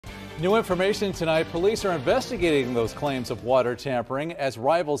New information tonight. Police are investigating those claims of water tampering as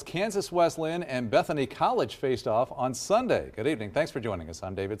rivals Kansas Wesleyan and Bethany College faced off on Sunday. Good evening. Thanks for joining us.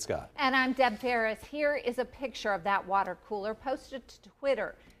 I'm David Scott. And I'm Deb Ferris. Here is a picture of that water cooler posted to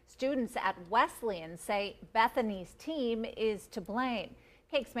Twitter. Students at Wesleyan say Bethany's team is to blame.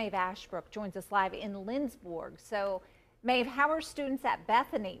 KAKE's Maeve Ashbrook joins us live in Lindsborg. So, Maeve, how are students at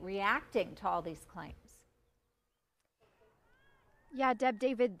Bethany reacting to all these claims? Yeah, Deb,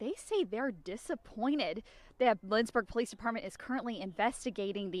 David, they say they're disappointed. The Lindsborg Police Department is currently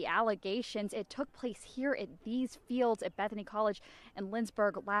investigating the allegations. It took place here at these fields at Bethany College in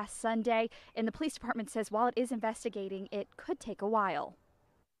Lindsborg last Sunday. And the police department says while it is investigating, it could take a while.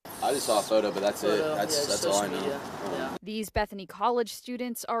 I just saw a photo, but that's it. That's all I know. Yeah. These Bethany College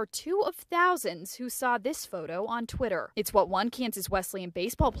students are two of thousands who saw this photo on Twitter. It's what one Kansas Wesleyan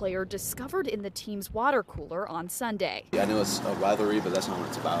baseball player discovered in the team's water cooler on Sunday. I know it's a rivalry, but that's not what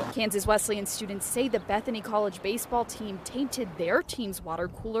it's about. Kansas Wesleyan students say the Bethany College baseball team tainted their team's water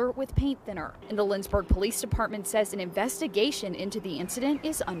cooler with paint thinner. And the Lindsborg Police Department says an investigation into the incident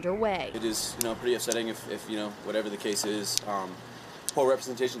is underway. It is, pretty upsetting if whatever the case is. Poor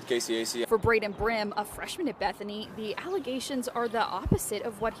representation to KCAC. For Braden Brim, a freshman at Bethany, the allegations are the opposite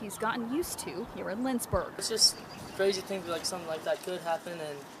of what he's gotten used to here in Lindsborg. It's just crazy to think like something like that could happen,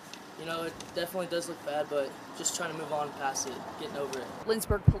 and it definitely does look bad, but just trying to move on past it, getting over it.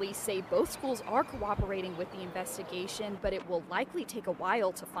 Lindsborg police say both schools are cooperating with the investigation, but it will likely take a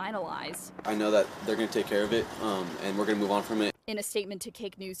while to finalize. I know that they're going to take care of it, and we're going to move on from it. In a statement to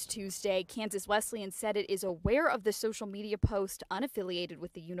KAKE News Tuesday, Kansas Wesleyan said it is aware of the social media post unaffiliated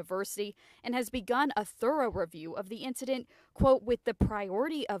with the university and has begun a thorough review of the incident, quote, with the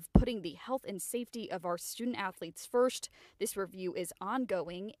priority of putting the health and safety of our student athletes first. This review is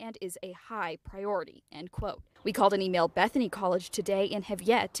ongoing and is a high priority, end quote. We called and emailed Bethany College today and have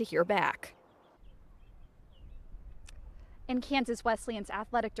yet to hear back. And Kansas Wesleyan's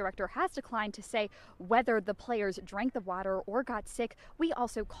athletic director has declined to say whether the players drank the water or got sick. We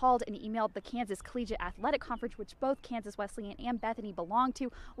also called and emailed the Kansas Collegiate Athletic Conference, which both Kansas Wesleyan and Bethany belong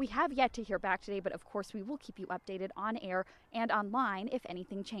to. We have yet to hear back today, but of course we will keep you updated on air and online if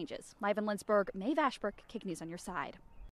anything changes. Live in Lindsborg, Maeve Ashbrook, KAKE News on your side.